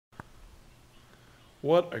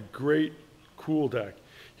What a great pool deck.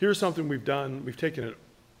 Here's something we've done. We've taken a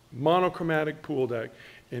monochromatic pool deck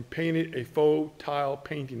and painted a faux tile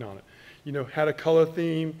painting on it. You know, had a color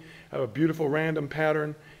theme, have a beautiful random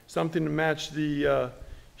pattern, something to match the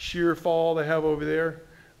sheer fall they have over there.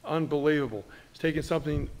 Unbelievable. It's taken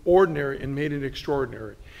something ordinary and made it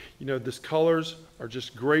extraordinary. You know, these colors are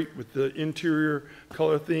just great with the interior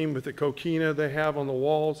color theme, with the coquina they have on the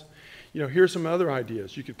walls. You know, here's some other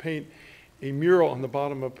ideas. You could paint a mural on the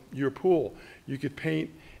bottom of your pool. You could paint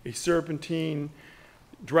a serpentine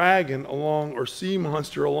dragon along, or sea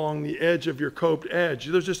monster along the edge of your coped edge.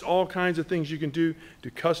 There's just all kinds of things you can do to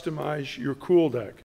customize your pool deck.